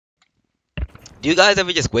Do you guys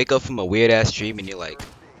ever just wake up from a weird ass dream and you're like,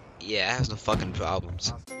 yeah, I have some fucking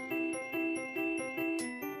problems?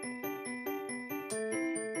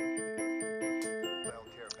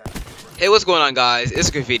 Hey, what's going on, guys? It's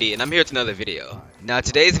Graffiti and I'm here with another video. Now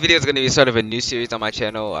today's video is going to be sort of a new series on my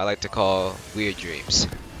channel I like to call Weird Dreams.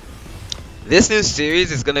 This new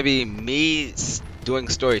series is going to be me doing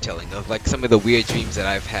storytelling of like some of the weird dreams that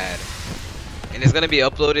I've had. And it's going to be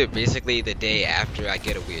uploaded basically the day after I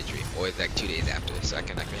get a weird dream, or like 2 days after, so I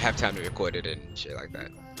can like have time to record it and shit like that.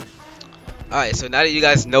 Alright, so now that you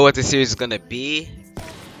guys know what the series is going to be,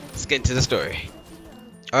 let's get into the story.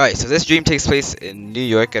 Alright, so this dream takes place in New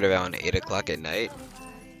York at around 8 o'clock at night.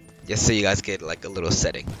 Just so you guys get like a little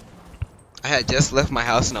setting. I had just left my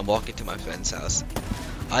house and I'm walking to my friend's house.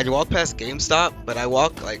 I'd walk past GameStop, but I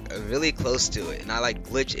walk like really close to it and I like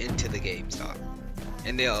glitch into the GameStop.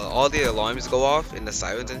 And all the alarms go off and the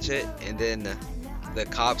sirens and shit, and then the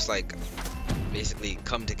cops like basically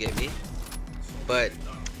come to get me. But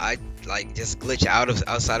I like just glitch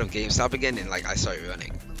outside of GameStop again and like I start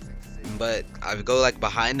running. But I would go like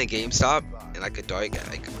behind the GameStop in like a dark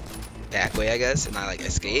like back way, I guess, and I like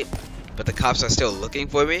escape. But the cops are still looking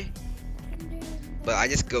for me. But I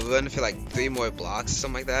just go run for like 3 more blocks or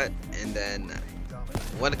something like that, and then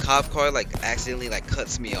one cop car like accidentally like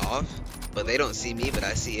cuts me off, but they don't see me, but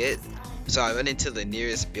I see it. So I run into the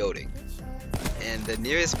nearest building, and the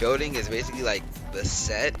nearest building is basically like the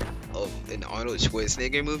set of an Arnold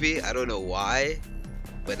Schwarzenegger movie. I don't know why,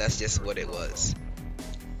 but that's just what it was.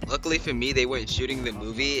 Luckily for me, they weren't shooting the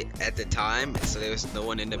movie at the time, so there was no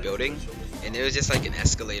one in the building, and there was just like an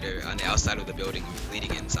escalator on the outside of the building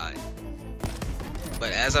leading inside.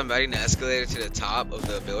 But as I'm riding the escalator to the top of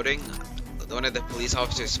the building, one of the police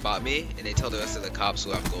officers spot me and they tell the rest of the cops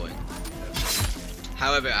where I'm going.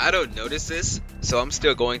 However, I don't notice this, so I'm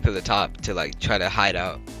still going to the top to like try to hide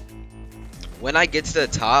out. When I get to the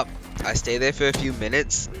top, I stay there for a few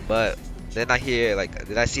minutes, but then I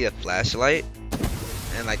see a flashlight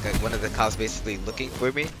and like one of the cops basically looking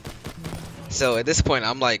for me. So at this point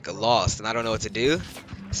I'm like lost and I don't know what to do.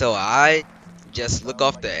 So I just look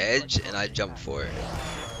off the edge and I jump for it.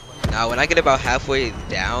 Now when I get about halfway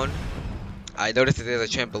down, I notice that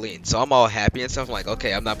there's a trampoline, so I'm all happy and stuff. I'm like,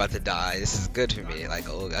 okay, I'm not about to die. This is good for me. Like,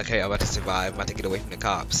 oh, okay, I'm about to survive. I'm about to get away from the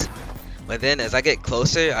cops. But then as I get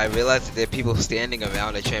closer, I realize that there are people standing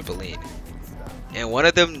around a trampoline, and one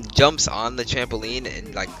of them jumps on the trampoline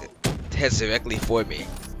and like heads directly for me.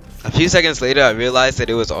 A few seconds later, I realized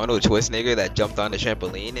that it was Arnold Schwarzenegger that jumped on the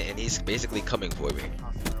trampoline, and he's basically coming for me.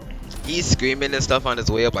 He's screaming and stuff on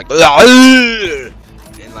his way up, like,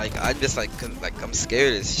 and like I'm just like I'm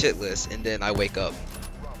scared as shitless, and then I wake up.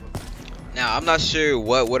 Now I'm not sure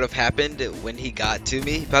what would have happened when he got to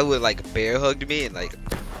me. He probably would like bear hugged me and like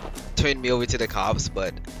turned me over to the cops,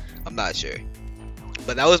 but I'm not sure.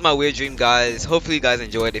 But that was my weird dream, guys. Hopefully you guys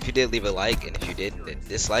enjoyed. If you did, leave a like, and if you didn't, then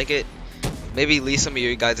dislike it. Maybe leave some of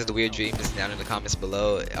your guys' weird dreams down in the comments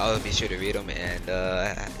below. I'll be sure to read them,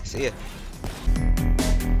 and see ya.